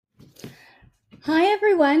Hi,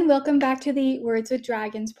 everyone. Welcome back to the Words with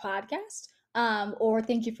Dragons podcast. Or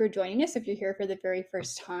thank you for joining us if you're here for the very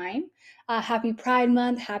first time. Happy Pride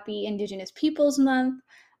Month. Happy Indigenous Peoples Month.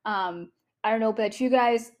 I don't know about you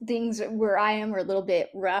guys. Things where I am are a little bit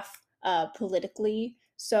rough politically.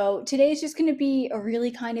 So today's just going to be a really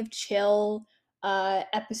kind of chill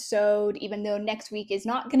episode, even though next week is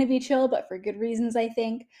not going to be chill, but for good reasons, I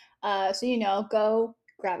think. Go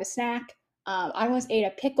grab a snack. I almost ate a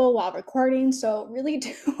pickle while recording, so really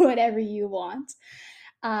do whatever you want.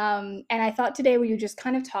 And I thought today we would just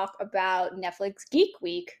kind of talk about Netflix Geek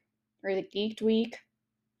Week or the Geeked Week.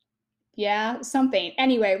 Yeah, something.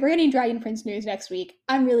 Anyway, we're getting Dragon Prince news next week.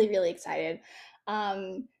 I'm really, really excited.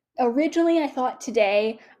 Um, Originally, I thought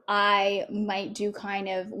today I might do kind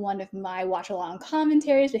of one of my watch along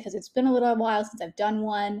commentaries because it's been a little while since I've done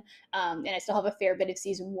one. And I still have a fair bit of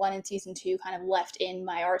season one and season two kind of left in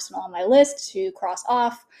my arsenal on my list to cross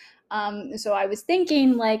off. So I was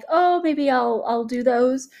thinking like, oh, maybe I'll do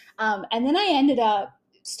those. And then I ended up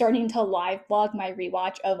starting to live blog my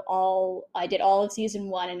rewatch of all. I did all of season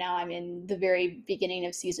one, and now I'm in the very beginning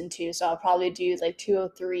of season two. So I'll probably do like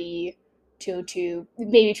 203, 202,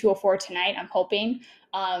 maybe 204 tonight. I'm hoping,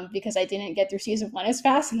 because I didn't get through season one as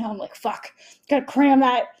fast, and now I'm like, fuck, gotta cram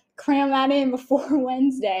that in before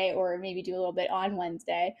Wednesday, or maybe do a little bit on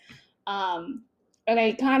Wednesday. And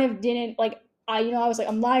I kind of didn't like. I was like,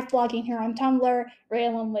 I'm live blogging here on Tumblr,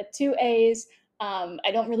 Raylan with two A's. I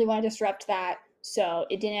don't really want to disrupt that, so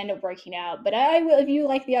it didn't end up working out. But I will, if you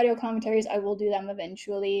like the audio commentaries, I will do them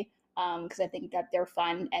eventually because I think that they're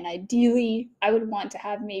fun. And ideally, I would want to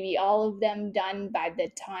have maybe all of them done by the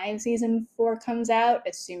time season four comes out,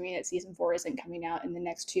 assuming that season four isn't coming out in the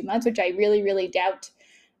next 2 months, which I really, really doubt.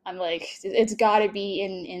 I'm like, it's got to be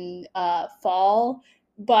in fall,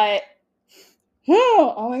 but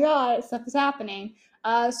oh my god, stuff is happening.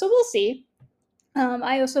 So we'll see.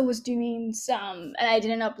 I also was doing some, and I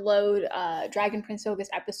didn't upload Dragon Prince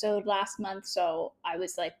August episode last month, so I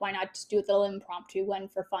was like, why not just do a little impromptu one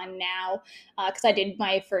for fun now? Because I did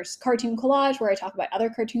my first cartoon collage where I talk about other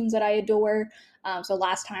cartoons that I adore. So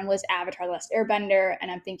last time was Avatar: The Last Airbender,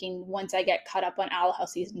 and I'm thinking once I get caught up on Owl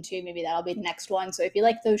House season 2, maybe that'll be the next one. So if you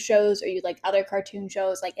like those shows or you like other cartoon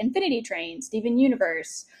shows like Infinity Train, Steven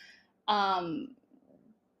Universe, um,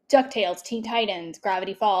 DuckTales, Teen Titans,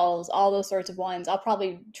 Gravity Falls, all those sorts of ones. I'll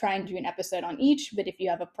probably try and do an episode on each, but if you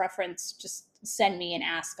have a preference, just send me an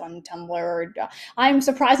ask on Tumblr. Or I'm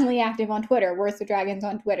surprisingly active on Twitter, Worth the Dragons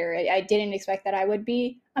on Twitter. I didn't expect that I would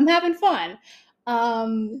be. I'm having fun.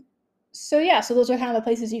 So those are kind of the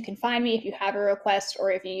places you can find me if you have a request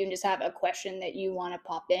or if you just have a question that you want to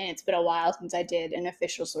pop in. It's been a while since I did an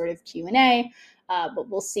official sort of Q&A, but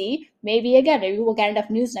we'll see. Maybe we'll get enough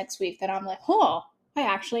news next week that I'm like, oh, I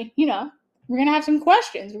actually, we're going to have some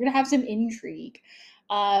questions. We're going to have some intrigue.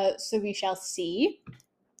 So we shall see.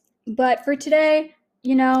 But for today,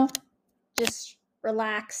 just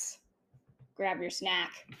relax, grab your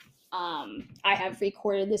snack. I have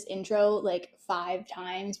recorded this intro like 5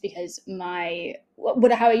 times because how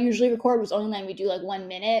I usually record was only letting me do like 1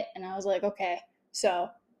 minute. And I was like, okay, so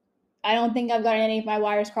I don't think I've got any of my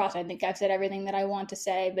wires crossed. I think I've said everything that I want to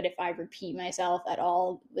say, but if I repeat myself at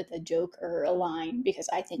all with a joke or a line because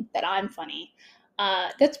I think that I'm funny,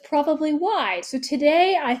 that's probably why. So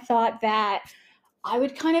today I thought that I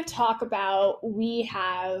would kind of talk about we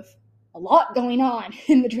have a lot going on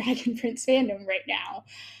in the Dragon Prince fandom right now.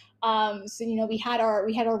 We had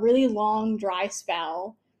a really long dry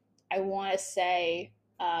spell. I want to say,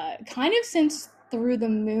 kind of since Through the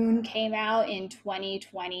Moon came out in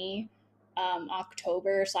 2020,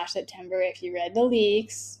 October/September. If you read the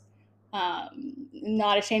leaks,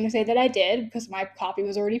 not ashamed to say that I did because my copy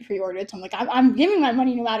was already pre-ordered. So I'm like, I'm giving my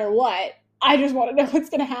money no matter what. I just want to know what's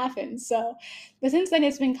going to happen. So, but since then,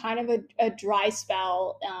 it's been kind of a dry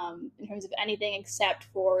spell in terms of anything except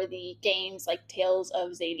for the games like Tales of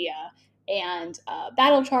Xadia and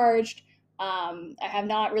Battle Charged. I have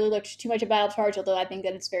not really looked too much at Battle Charge, although I think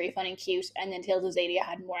that it's very fun and cute. And then Tales of Xadia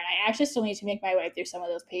had more, and I actually still need to make my way through some of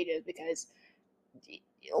those pages because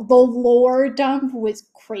the lore dump was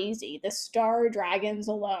crazy. The star dragons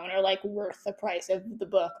alone are like worth the price of the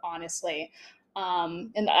book, honestly.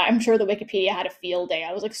 And I'm sure the Wikipedia had a field day.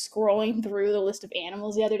 I was like scrolling through the list of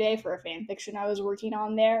animals the other day for a fan fiction I was working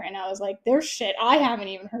on there, and I was like, there's shit I haven't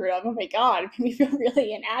even heard of. Oh my god, it made me feel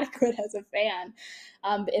really inadequate as a fan.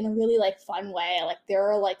 But in a really like fun way. Like there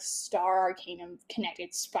are like Star Arcanum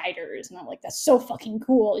connected spiders, and I'm like, that's so fucking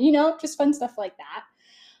cool, just fun stuff like that.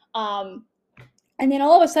 And then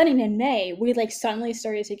all of a sudden in May, we like suddenly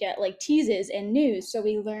started to get like teases and news. So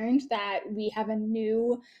we learned that we have a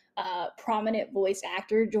new prominent voice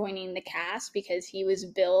actor joining the cast because he was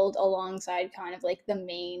billed alongside kind of like the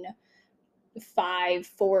main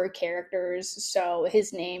four characters. So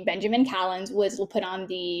his name, Benjamin Callens, was put on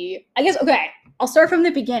the, I guess, okay, I'll start from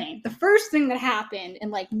the beginning. The first thing that happened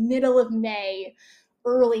in like middle of May,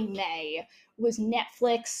 early May, was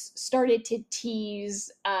Netflix started to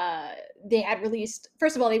tease. They had released,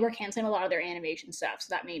 first of all, they were canceling a lot of their animation stuff. So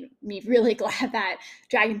that made me really glad that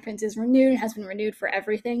Dragon Prince is renewed, has been renewed for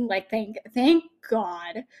everything. Like, thank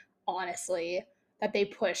God, honestly, that they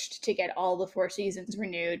pushed to get all the 4 seasons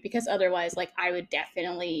renewed, because otherwise, like, I would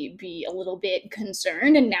definitely be a little bit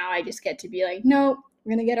concerned. And now I just get to be like, no,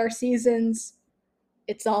 we're gonna get our seasons.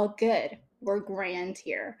 It's all good. We're grand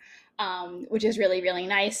here, which is really, really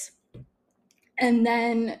nice. And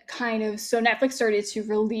then kind of, so Netflix started to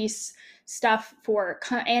release stuff for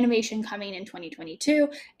animation coming in 2022,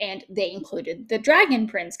 and they included the Dragon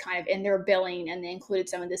Prince kind of in their billing, and they included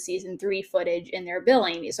some of the season 3 footage in their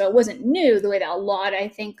billing. So it wasn't new the way that a lot, I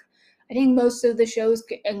think most of the shows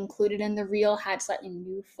included in the reel had slightly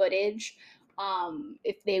new footage,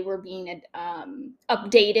 if they were being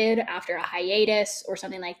updated after a hiatus or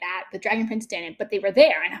something like that. The Dragon Prince didn't, but they were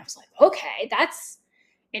there, and I was like, okay, that's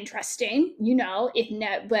interesting,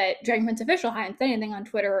 but Dragon Prince Official hadn't said anything on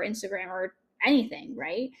Twitter or Instagram or anything,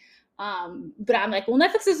 right? But I'm like, well,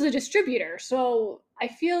 Netflix is a distributor, so I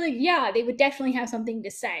feel like, yeah, they would definitely have something to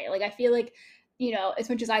say. Like, I feel like, as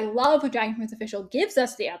much as I love when Dragon Prince Official gives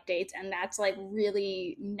us the updates, and that's like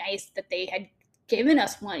really nice that they had given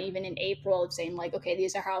us one even in April of saying like, okay,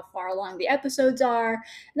 these are how far along the episodes are. And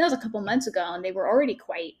that was a couple months ago, and they were already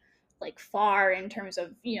quite like far in terms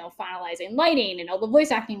of finalizing lighting, and all the voice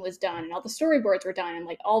acting was done, and all the storyboards were done, and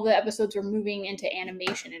like all the episodes were moving into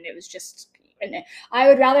animation. And it was just, and I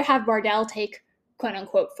would rather have Bardell take quote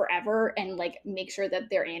unquote forever and like make sure that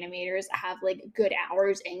their animators have like good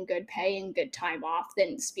hours and good pay and good time off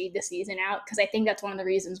than speed the season out, because I think that's one of the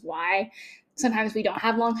reasons why sometimes we don't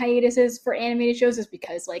have long hiatuses for animated shows, is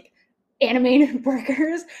because like animated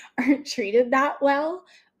workers aren't treated that well.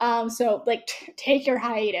 So like take your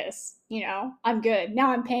hiatus, I'm good.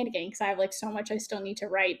 Now I'm panicking because I have like so much I still need to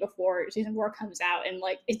write before season 4 comes out, and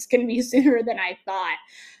like it's gonna be sooner than I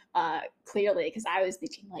thought, clearly, because I was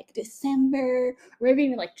thinking like December, or maybe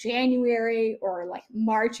even like January or like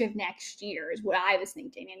March of next year is what I was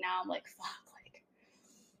thinking. And now I'm like, fuck, like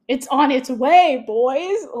it's on its way,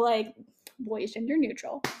 boys. Like, boys gender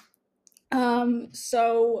neutral.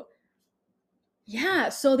 So yeah,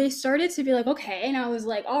 so they started to be like, okay, and I was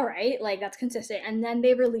like, all right, like that's consistent. And then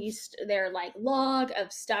they released their like log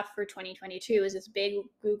of stuff for 2022, is this big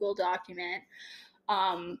Google document.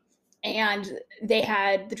 And they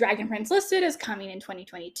had the Dragon Prince listed as coming in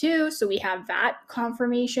 2022. So we have that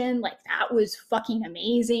confirmation. Like, that was fucking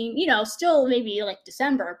amazing. Still maybe like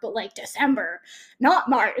December, but like December, not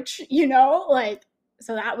March, like,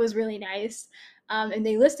 so that was really nice. And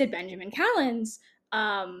they listed Benjamin Callens.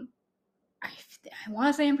 I want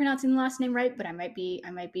to say I'm pronouncing the last name right, but I might be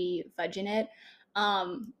fudging it.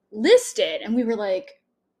 Listed, and we were like,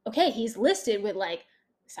 okay, he's listed with like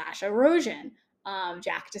Sasha Rogen,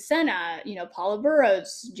 Jack DeSena, Paula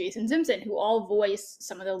Burrows, Jason Simpson, who all voice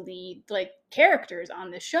some of the lead like characters on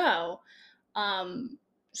the show.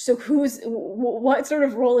 So what sort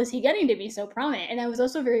of role is he getting to be so prominent? And I was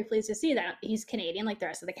also very pleased to see that he's Canadian, like the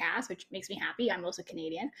rest of the cast, which makes me happy. I'm also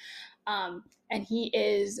Canadian, and he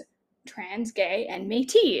is trans, gay, and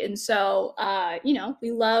Métis. And so,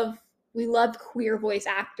 we love queer voice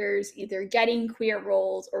actors either getting queer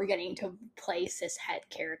roles or getting to play cishet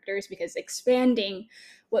characters, because expanding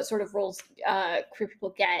what sort of roles queer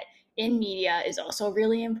people get in media is also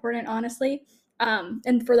really important, honestly.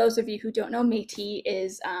 And for those of you who don't know, Métis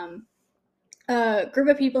is a group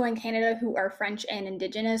of people in Canada who are French and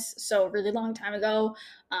Indigenous. So a really long time ago,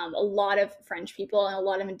 a lot of French people and a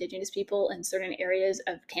lot of Indigenous people in certain areas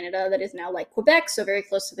of Canada that is now like Quebec, so very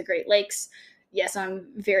close to the Great Lakes. Yes, I'm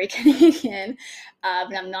very Canadian,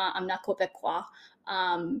 but I'm not Quebecois.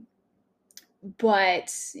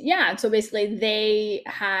 But yeah, so basically they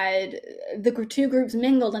had the two groups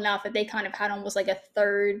mingled enough that they kind of had almost like a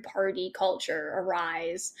third party culture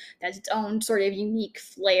arise that's its own sort of unique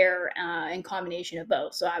flair and combination of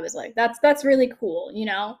both. So I was like, that's really cool.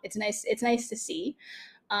 It's nice to see.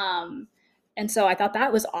 And so I thought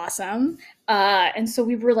that was awesome. And so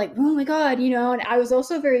we were like, oh my God, and I was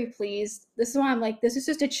also very pleased. This is why I'm like, this is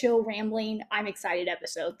just a chill, rambling, I'm excited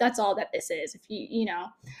episode. That's all that this is. If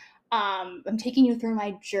I'm taking you through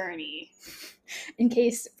my journey in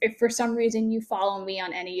case if for some reason you follow me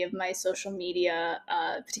on any of my social media,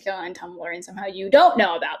 particularly on Tumblr, and somehow you don't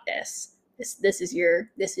know about this. This is your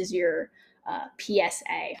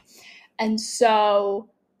PSA. And so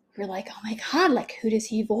we're like, oh my God, like, who does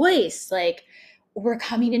he voice? Like, we're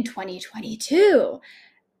coming in 2022.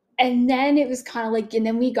 And then it was kind of like, and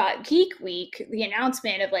then we got Geek Week, the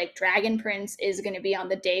announcement of like Dragon Prince is going to be on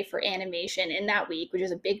the day for animation in that week, which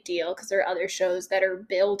is a big deal because there are other shows that are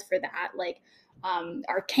billed for that. Like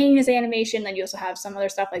Arcane is animation. Then you also have some other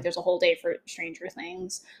stuff. Like there's a whole day for Stranger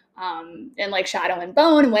Things and like Shadow and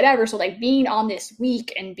Bone and whatever. So like being on this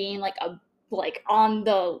week and being like on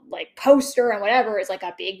the like poster and whatever is like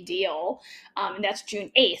a big deal. And that's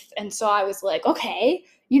June 8th. And so I was like, okay,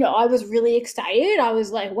 I was really excited. I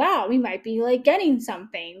was like, wow, we might be like getting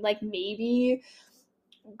something, like maybe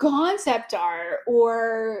concept art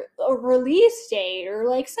or a release date or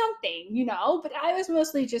like something. But I was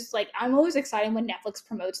mostly just like, I'm always excited when Netflix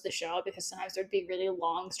promotes the show because sometimes there'd be really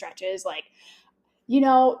long stretches. Like,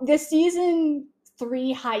 the season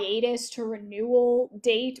 3 hiatus to renewal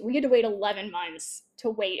date, we had to wait 11 months to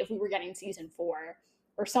wait if we were getting season 4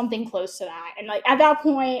 or something close to that. And like at that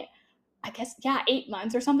point, I guess, 8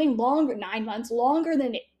 months or something, longer, 9 months, longer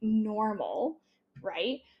than normal,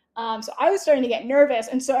 right? So I was starting to get nervous.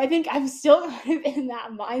 And so I think I'm still kind of in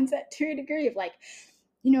that mindset to a degree of like,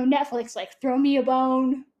 Netflix, like, throw me a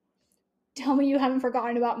bone, tell me you haven't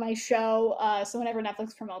forgotten about my show. So whenever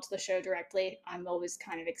Netflix promotes the show directly, I'm always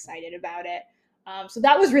kind of excited about it. So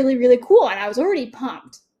that was really, really cool. And I was already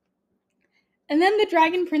pumped. And then the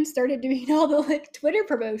Dragon Prince started doing all the like Twitter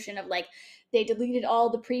promotion of like, they deleted all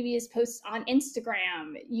the previous posts on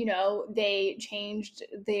Instagram. They changed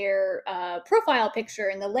their profile picture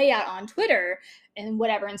and the layout on Twitter and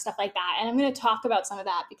whatever and stuff like that. And I'm going to talk about some of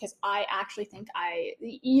that because I actually think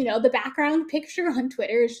the background picture on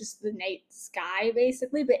Twitter is just the night sky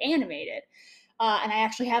basically, but animated. And I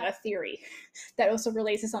actually have a theory that also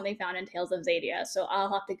relates to something found in Tales of Xadia. So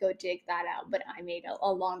I'll have to go dig that out. But I made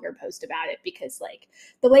a longer post about it because like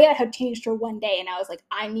the layout had changed for one day and I was like,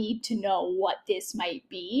 I need to know what this might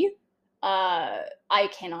be. I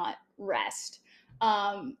cannot rest.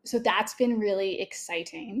 So that's been really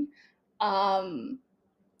exciting. And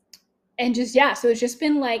just, so it's just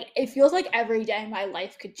been like, it feels like every day my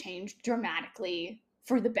life could change dramatically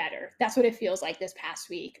for the better. That's what it feels like this past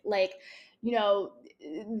week. Like, we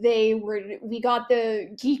got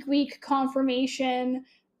the Geek Week confirmation,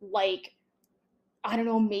 like, I don't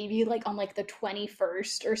know, maybe like on like the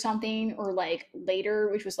 21st or something, or like later,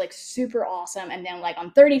 which was like super awesome. And then like on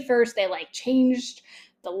 31st, they like changed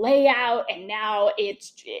the layout and now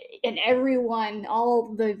and everyone,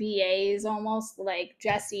 all the VAs almost, like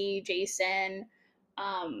Jesse, Jason,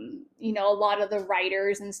 a lot of the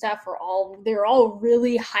writers and stuff they're all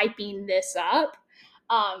really hyping this up.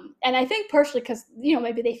 And I think partially because,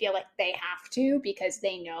 maybe they feel like they have to because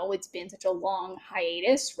they know it's been such a long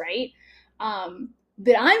hiatus, right?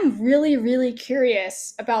 But I'm really, really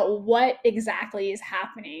curious about what exactly is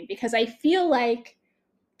happening because I feel like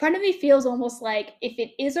part of me feels almost like if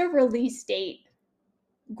it is a release date,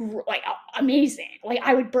 like amazing, like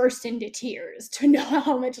I would burst into tears to know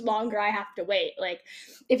how much longer I have to wait. Like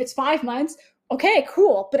if it's 5 months, okay,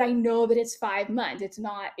 cool, but I know that it's 5 months. It's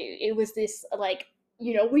not. It was this like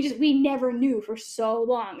we never knew for so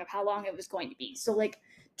long of how long it was going to be. So like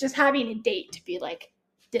just having a date to be like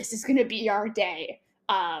this is gonna be our day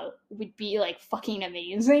would be like fucking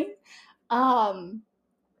amazing.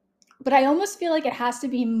 But I almost feel like it has to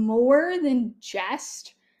be more than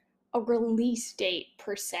just a release date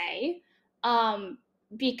per se,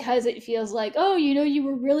 because it feels like, oh, you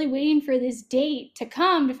were really waiting for this date to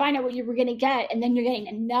come to find out what you were going to get, and then you're getting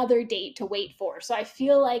another date to wait for. So I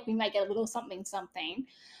feel like we might get a little something,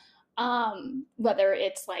 whether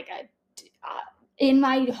it's like in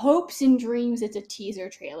my hopes and dreams, it's a teaser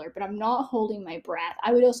trailer, but I'm not holding my breath.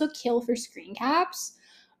 I would also kill for screen caps.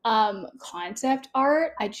 Concept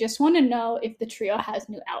art. I just want to know if the trio has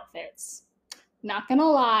new outfits. Not gonna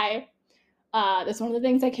lie, that's one of the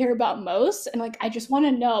things I care about most. And like, I just want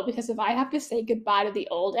to know because if I have to say goodbye to the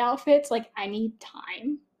old outfits, like I need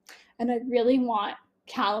time. And I really want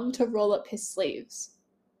Callum to roll up his sleeves.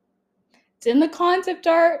 It's in the concept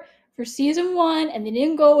art for season 1 and they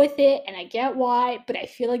didn't go with it. And I get why, but I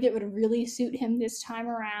feel like it would really suit him this time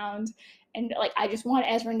around. And like, I just want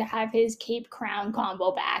Ezrin to have his cape crown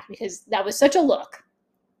combo back because that was such a look.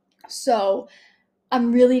 So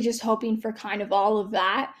I'm really just hoping for kind of all of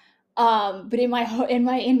that. But in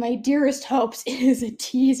my dearest hopes, it is a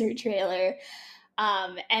teaser trailer.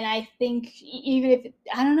 And I think even if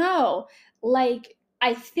I don't know, like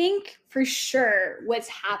I think for sure what's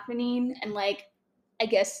happening, and like I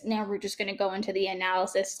guess now we're just gonna go into the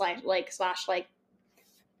analysis slash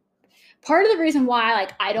part of the reason why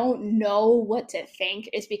like I don't know what to think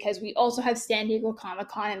is because we also have San Diego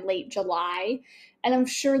Comic-Con in late July, and I'm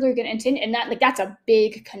sure they're going to intend, and that like that's a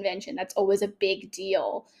big convention. That's always a big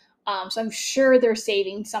deal. So I'm sure they're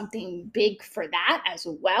saving something big for that as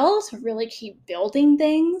well to really keep building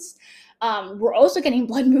things. We're also getting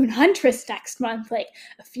Blood Moon Huntress next month, like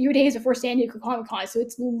a few days before San Diego Comic Con. So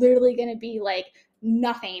it's literally going to be like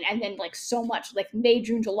nothing, and then like so much, like May,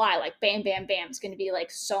 June, July, like bam, bam, bam. It's going to be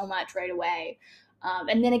like so much right away.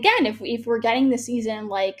 And then again, if we're getting the season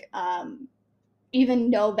like even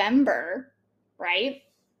November, right?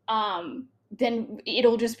 Then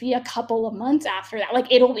it'll just be a couple of months after that.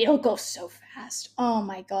 Like it'll go so fast. Oh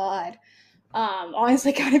my god.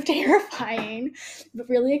 Honestly kind of terrifying, but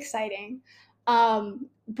really exciting.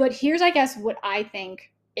 But here's I guess what I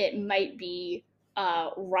think it might be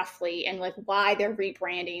roughly, and like why they're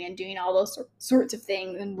rebranding and doing all those sorts of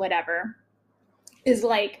things and whatever is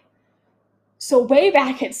like, so way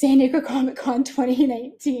back at San Diego Comic Con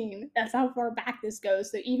 2019, that's how far back this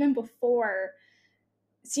goes. So even before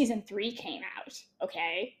season 3 came out,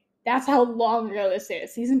 okay? That's how long ago this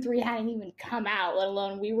is. Season 3 hadn't even come out, let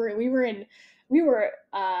alone we were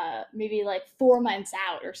maybe like 4 months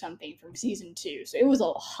out or something from season 2. So it was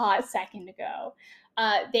a hot second ago.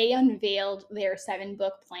 They unveiled their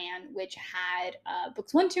 7-book plan, which had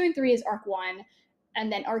books 1, 2, and 3 as arc 1,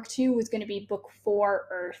 and then arc 2 was going to be book 4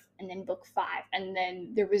 Earth, and then book 5, and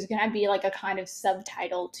then there was going to be like a kind of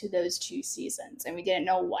subtitle to those 2 seasons, and we didn't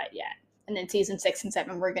know what yet. And then season 6 and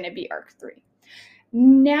 7 were going to be arc 3.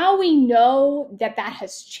 Now we know that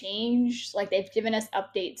has changed. Like they've given us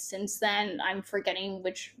updates since then. I'm forgetting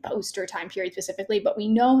which poster time period specifically, but we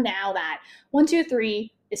know now that 1, 2,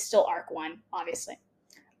 3 is still arc 1, obviously.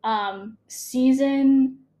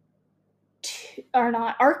 Season 2, or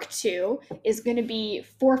not, arc 2 is going to be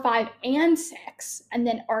 4, 5, and 6, and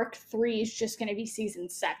then arc 3 is just going to be season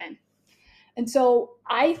 7. And so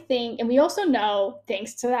I think, and we also know,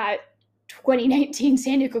 thanks to that 2019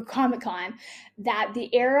 San Diego Comic-Con, that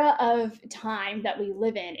the era of time that we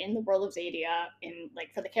live in the world of Zadia, in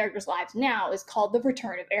like for the characters' lives now, is called the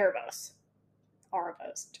Return of Erebos.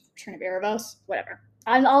 Return of Erebos, whatever.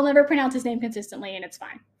 I'll never pronounce his name consistently, and it's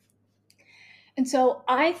fine. And so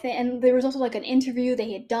I think, and there was also like an interview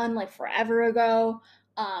they had done like forever ago.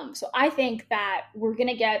 So I think that we're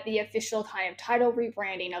gonna get the official kind of title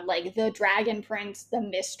rebranding of like the Dragon Prince, the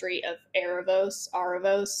Mystery of Aravos,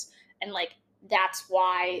 and like that's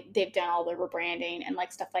why they've done all the rebranding and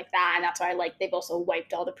like stuff like that, and that's why like they've also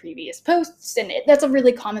wiped all the previous posts, and that's a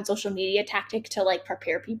really common social media tactic to like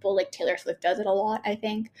prepare people. Like Taylor Swift does it a lot, I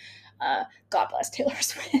think. God bless Taylor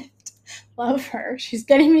Swift. Love her. She's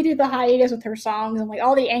getting me through the hiatus with her songs, and like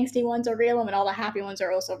all the angsty ones are real, and all the happy ones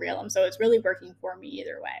are also real. So it's really working for me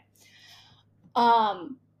either way.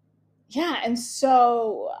 Yeah, and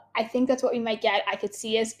so I think that's what we might get. I could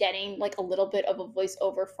see us getting like a little bit of a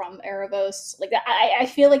voiceover from Erebos. Like that, I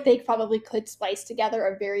feel like they probably could splice together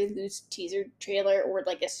a very loose teaser trailer or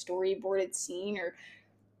like a storyboarded scene or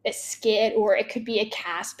a skit, or it could be a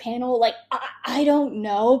cast panel. Like I don't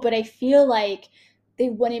know, but I feel like they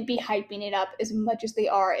wouldn't be hyping it up as much as they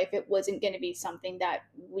are if it wasn't going to be something that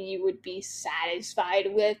we would be satisfied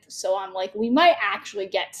with. So I'm like, we might actually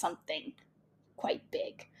get something quite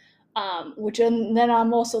big. Which, and then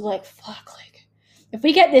I'm also like, fuck, like if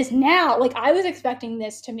we get this now, like I was expecting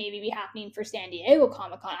this to maybe be happening for San Diego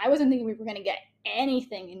Comic-Con. I wasn't thinking we were going to get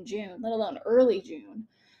anything in June, let alone early June.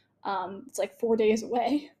 It's like 4 days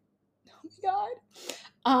away. Oh my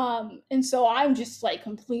god. And so I'm just like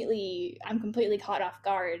completely caught off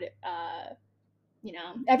guard.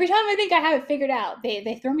 Every time I think I have it figured out,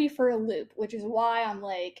 they throw me for a loop, which is why I'm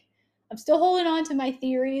like, I'm still holding on to my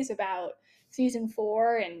theories about season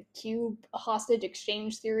 4 and Cube hostage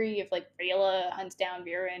exchange theory of like Rayla hunts down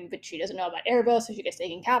Viren, but she doesn't know about Erebos, so she gets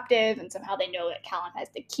taken captive, and somehow they know that Callan has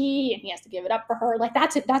the key and he has to give it up for her. Like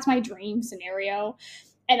that's it. That's my dream scenario.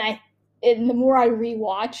 And the more I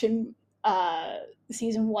rewatch and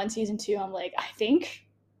season 1, season 2, I'm like, I think,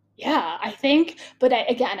 but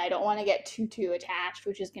again, I don't want to get too attached,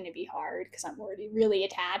 which is going to be hard because I'm already really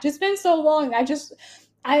attached. It's been so long.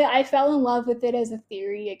 I fell in love with it as a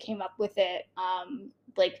theory. I came up with it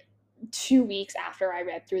like 2 weeks after I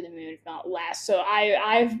read Through the Moon, if not less. So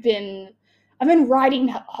I've been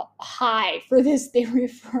riding high for this theory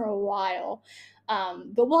for a while.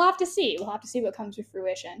 But we'll have to see. We'll have to see what comes to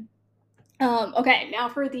fruition. Okay, now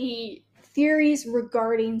for the theories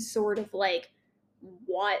regarding sort of like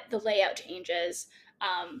what the layout changes.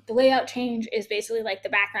 The layout change is basically like the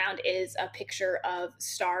background is a picture of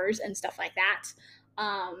stars and stuff like that.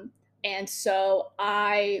 And so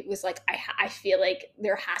I was like, I feel like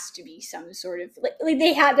there has to be some sort of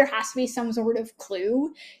there has to be some sort of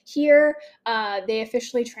clue here. They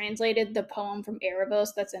officially translated the poem from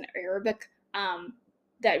Erebos. That's an Arabic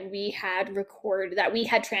that we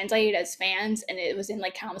had translated as fans, and it was in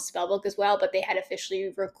like Calum's spellbook as well. But they had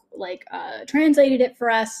officially translated it for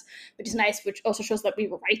us, which is nice, which also shows that we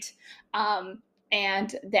were right.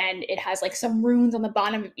 And then it has like some runes on the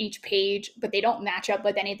bottom of each page, but they don't match up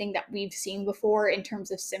with anything that we've seen before in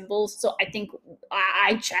terms of symbols. So I think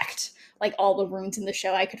I checked like all the runes in the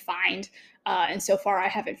show I could find, and so far I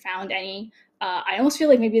haven't found any. I almost feel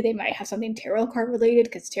like maybe they might have something tarot card related,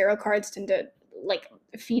 because tarot cards tend to like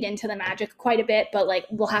feed into the magic quite a bit, but like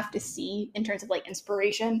we'll have to see in terms of like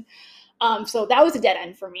inspiration. So that was a dead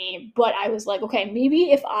end for me. But I was like, okay,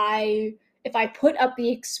 maybe if I put up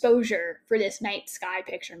the exposure for this night sky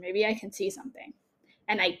picture, maybe I can see something.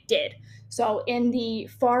 And I did. So in the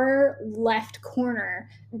far left corner,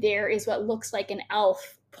 there is what looks like an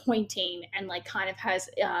elf pointing and like kind of has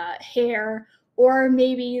hair, or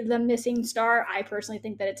maybe the missing star. I personally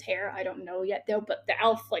think that it's hair. I don't know yet though, but the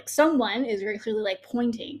elf, like someone, is very clearly like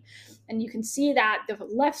pointing. And you can see that the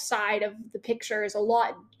left side of the picture is a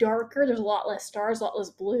lot darker. There's a lot less stars, a lot less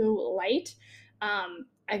blue light.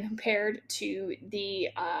 I compared to the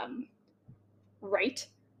right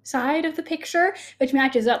side of the picture, which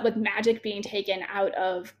matches up with magic being taken out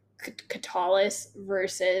of Catullus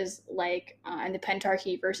versus and the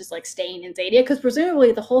Pentarchy versus like Stain and Zadia, because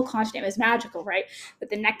presumably the whole continent is magical, right?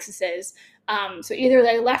 But the Nexus is. So either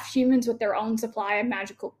they left humans with their own supply of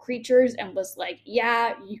magical creatures and was like,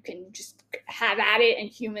 yeah, you can just have at it, and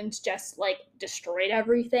humans just like destroyed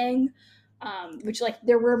everything. Which like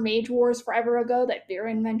there were mage wars forever ago that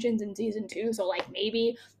Viren mentions in season 2, so like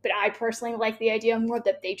maybe, but I personally like the idea more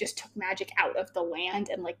that they just took magic out of the land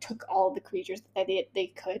and like took all the creatures that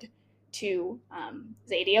they could to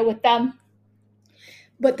Zadia with them.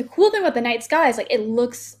 But the cool thing about the night sky is like it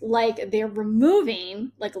looks like they're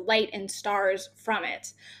removing like light and stars from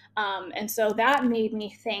it, and so that made me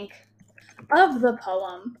think of the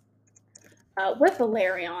poem with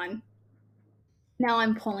Valerion. Now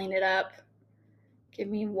I'm pulling it up. Give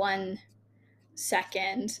me 1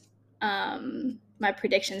 second. My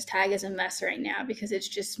predictions tag is a mess right now because it's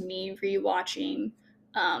just me rewatching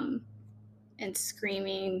um, and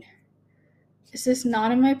screaming. Is this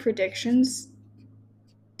not in my predictions?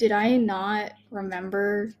 Did I not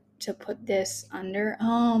remember to put this under?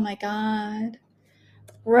 Oh my god.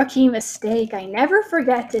 Rookie mistake. I never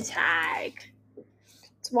forget to tag.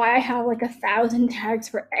 That's why I have like 1,000 tags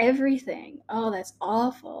for everything. Oh, that's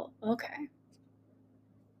awful. Okay.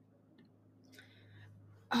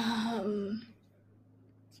 Um,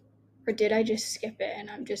 or did I just skip it and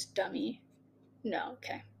I'm just dummy? No,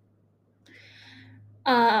 okay.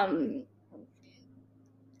 Um,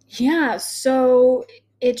 yeah, so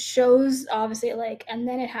it shows obviously like, and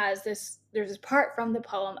then it has this, there's this part from the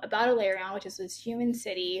poem about Ilarion, which is this human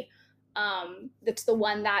city. That's the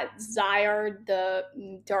one that Zyard,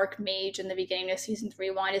 the dark mage in the beginning of season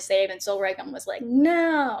 3, wanted to save, and Solregum was like,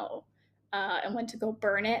 no, and went to go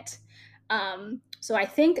burn it. So I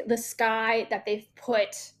think the sky that they've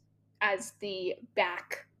put as the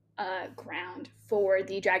background for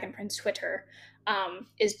the Dragon Prince Twitter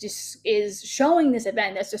is showing this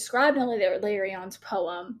event that's described in Ilarion's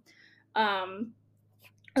poem. Um,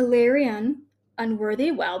 Ilarion,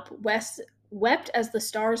 unworthy whelp, wept as the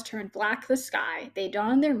stars turned black the sky. They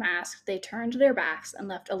donned their masks, they turned their backs, and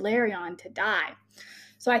left Ilarion to die.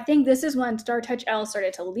 So I think this is when Star Touch L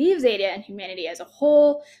started to leave Zadia and humanity as a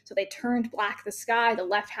whole. So they turned black the sky, the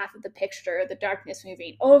left half of the picture, the darkness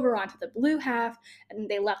moving over onto the blue half, and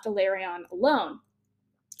they left Ilarion alone.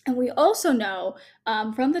 And we also know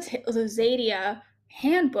from the Tales of Zadia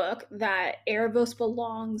handbook that Erebos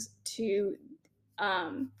belongs to.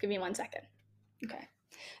 Give me 1 second. Okay.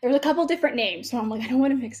 There's a couple different names, so I'm like, I don't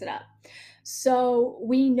want to mix it up. So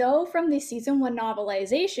we know from the season 1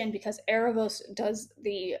 novelization, because Erebos does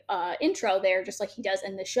the intro there just like he does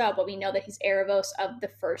in the show, but we know that he's Erebos of the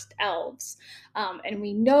first elves. And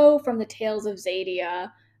we know from the Tales of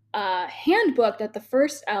Zadia handbook that the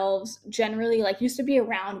first elves generally like used to be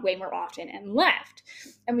around way more often and left.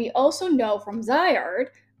 And we also know from Zyard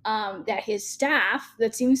that his staff,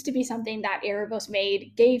 that seems to be something that Erebos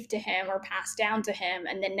made, gave to him or passed down to him,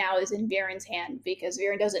 and then now is in Viren's hand, because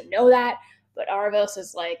Viren doesn't know that, but Erebos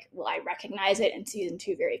is like, well, I recognize it in season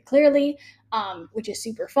 2 very clearly, which is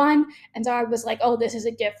super fun. And so I was like, oh, this is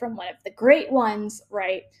a gift from one of the great ones,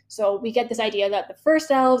 right? So we get this idea that the first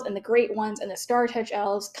elves and the great ones and the Star Touch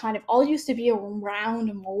elves kind of all used to be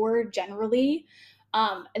around more generally,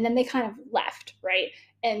 and then they kind of left, right?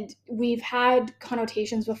 And we've had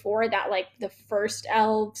connotations before that like the first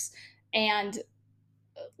elves and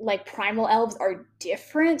like primal elves are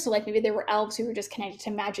different. So like maybe there were elves who were just connected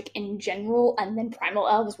to magic in general, and then primal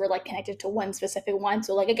elves were like connected to one specific one.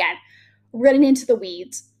 So like again, running into the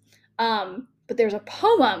weeds. But there's a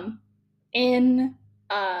poem in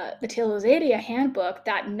the Tales of Zadia handbook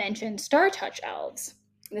that mentions Star Touch elves.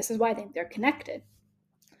 This is why I think they're connected.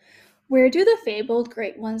 Where do the fabled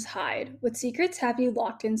great ones hide? What secrets have you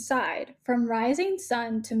locked inside? From rising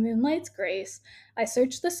sun to moonlight's grace, I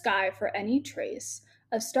search the sky for any trace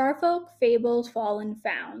of starfolk, fabled, fallen,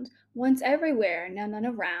 found. Once everywhere, now none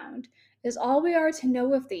around. Is all we are to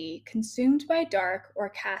know of thee, consumed by dark or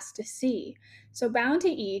cast to sea. So bound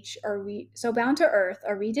to earth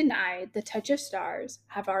are we denied the touch of stars,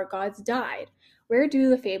 have our gods died? Where do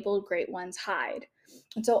the fabled great ones hide?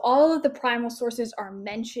 And so all of the primal sources are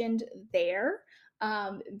mentioned there.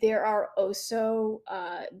 There are also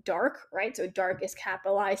dark, right? So dark is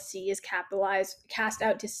capitalized, sea is capitalized, cast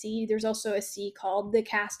out to sea. There's also a sea called the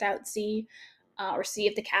Cast Out Sea, or Sea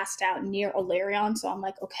of the Cast Out near Olarion. So I'm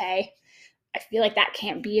like, okay, I feel like that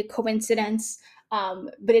can't be a coincidence.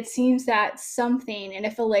 But it seems that something, and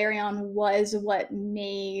if Valerion was what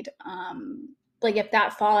made, like if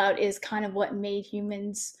that fallout is kind of what made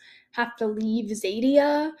humans have to leave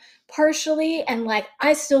Zadia partially, and like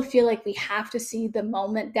I still feel like we have to see the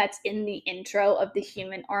moment that's in the intro of the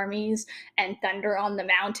human armies and Thunder on the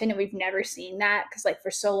Mountain, and we've never seen that because like for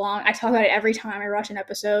so long I talk about it every time I watch an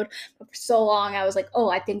episode, but for so long I was like, oh,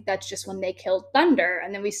 I think that's just when they killed Thunder,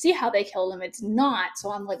 and then we see how they killed him. It's not.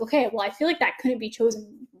 So I'm like, okay, well I feel like that couldn't be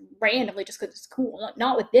chosen randomly just because it's cool,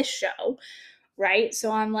 not with this show, right?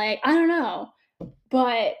 So I'm like, I don't know,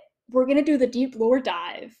 but we're gonna do the deep lore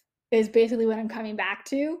dive is basically what I'm coming back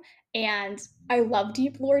to. And I love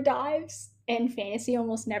deep lore dives, and fantasy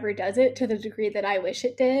almost never does it to the degree that I wish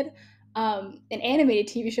it did. And animated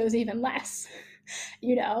TV shows even less,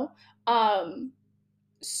 you know. Um,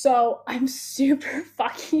 so I'm super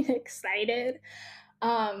fucking excited.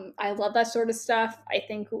 I love that sort of stuff. I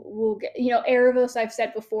think we'll get, Erebos, I've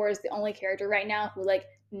said before, is the only character right now who like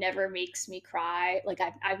never makes me cry. Like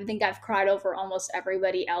I think I've cried over almost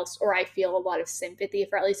everybody else, or I feel a lot of sympathy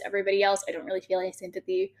for at least everybody else. I don't really feel any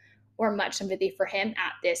sympathy or much sympathy for him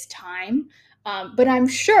at this time. But I'm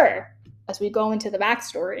sure as we go into the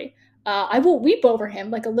backstory, I will weep over him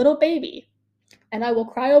like a little baby, and I will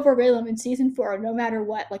cry over Raylan in season 4, no matter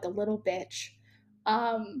what, like a little bitch.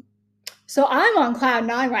 Um, so I'm on cloud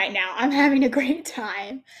nine right now. I'm having a great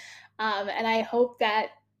time. And I hope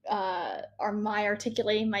that or my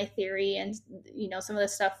articulating my theory and some of the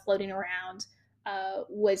stuff floating around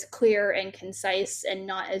was clear and concise and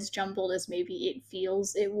not as jumbled as maybe it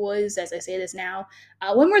feels it was as I say this now.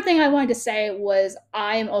 One more thing I wanted to say was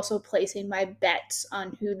I am also placing my bets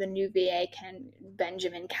on who the new VA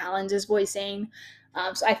Benjamin Callens is voicing.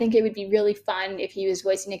 So I think it would be really fun if he was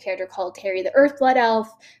voicing a character called Terry the Earthblood Elf,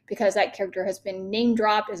 because that character has been name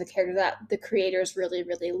dropped as a character that the creators really,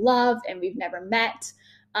 really love and we've never met.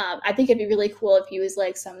 I think it'd be really cool if he was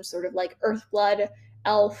like some sort of like Earthblood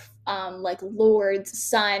elf, like Lord's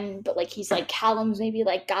son, but like he's like Callum's maybe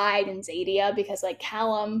like guide in Zadia, because like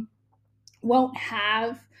Callum won't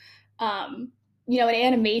have in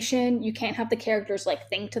animation you can't have the characters like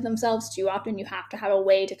think to themselves too often. You have to have a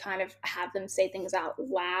way to kind of have them say things out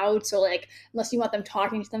loud, so like unless you want them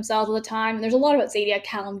talking to themselves all the time, and there's a lot about Zadia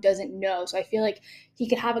Callum doesn't know. So I feel like he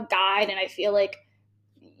could have a guide, and I feel like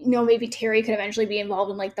maybe Terry could eventually be involved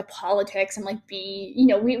in like the politics and like be,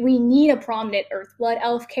 we need a prominent Earthblood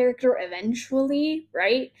elf character eventually,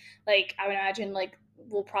 right? Like I would imagine like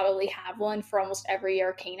we'll probably have one for almost every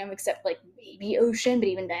arcanum except like maybe Ocean, but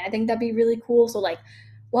even then I think that'd be really cool. So like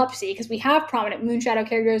we'll have to see, because we have prominent Moonshadow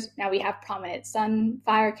characters, now we have prominent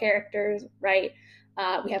Sunfire characters, right?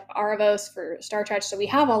 We have Aravos for Star Touch, so we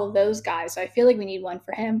have all of those guys. So I feel like we need one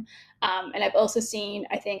for him. And I've also seen,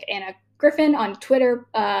 I think Anna Griffin on Twitter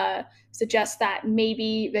suggests that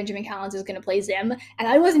maybe Benjamin Callens is going to play Zim. And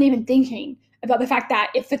I wasn't even thinking about the fact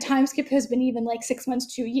that if the time skip has been even like 6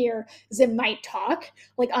 months to a year, Zim might talk.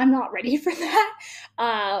 Like I'm not ready for that.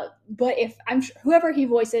 But if whoever he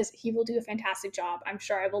voices, he will do a fantastic job. I'm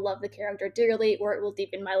sure I will love the character dearly, or it will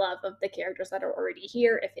deepen my love of the characters that are already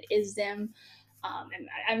here if it is Zim. And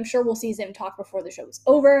I'm sure we'll see Zim talk before the show is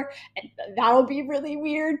over, and that'll be really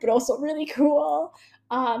weird, but also really cool.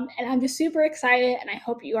 And I'm just super excited, and I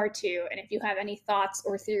hope you are too. And if you have any thoughts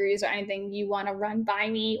or theories or anything you want to run by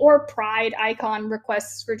me, or pride icon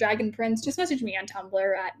requests for Dragon Prince, just message me on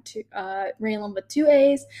Tumblr at Raylan with 2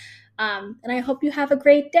 A's. And I hope you have a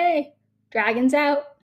great day. Dragons out.